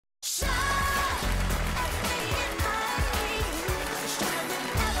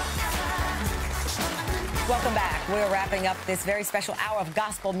Welcome back. We're wrapping up this very special hour of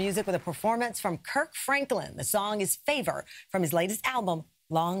gospel music with a performance from Kirk Franklin. The song is Favor from his latest album,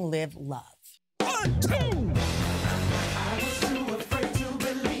 Long Live Love. 1, 2.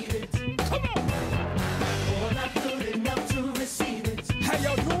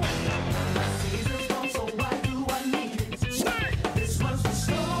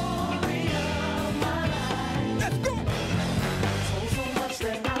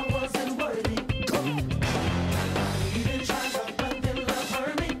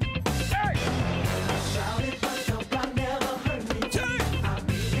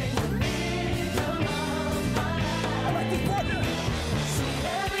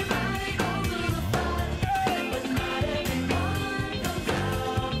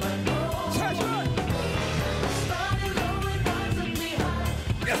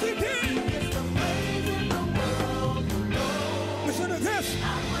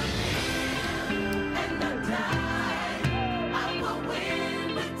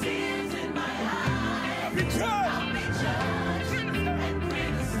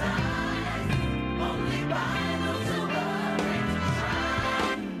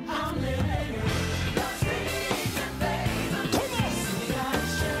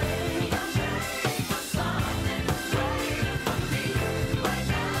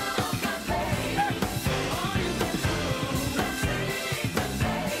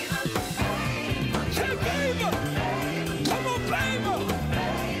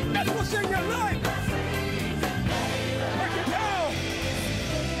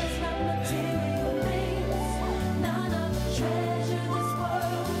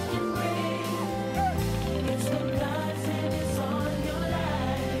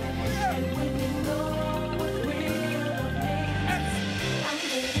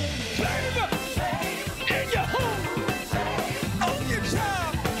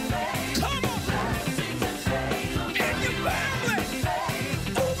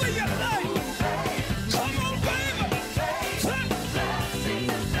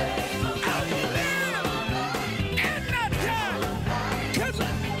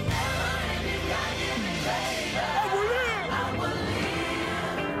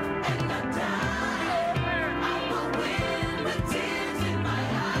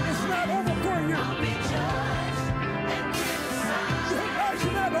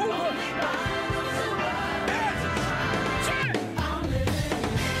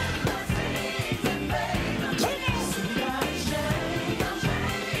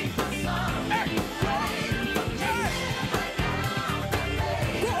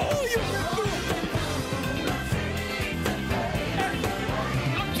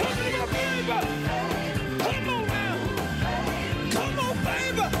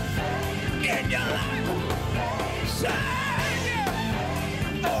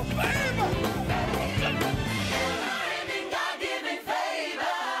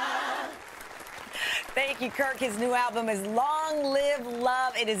 Thank you, Kirk. His new album is Long Live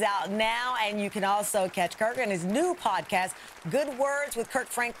Love. It is out now, and you can also catch Kirk on his new podcast, Good Words with Kirk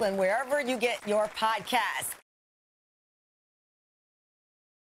Franklin, wherever you get your podcasts.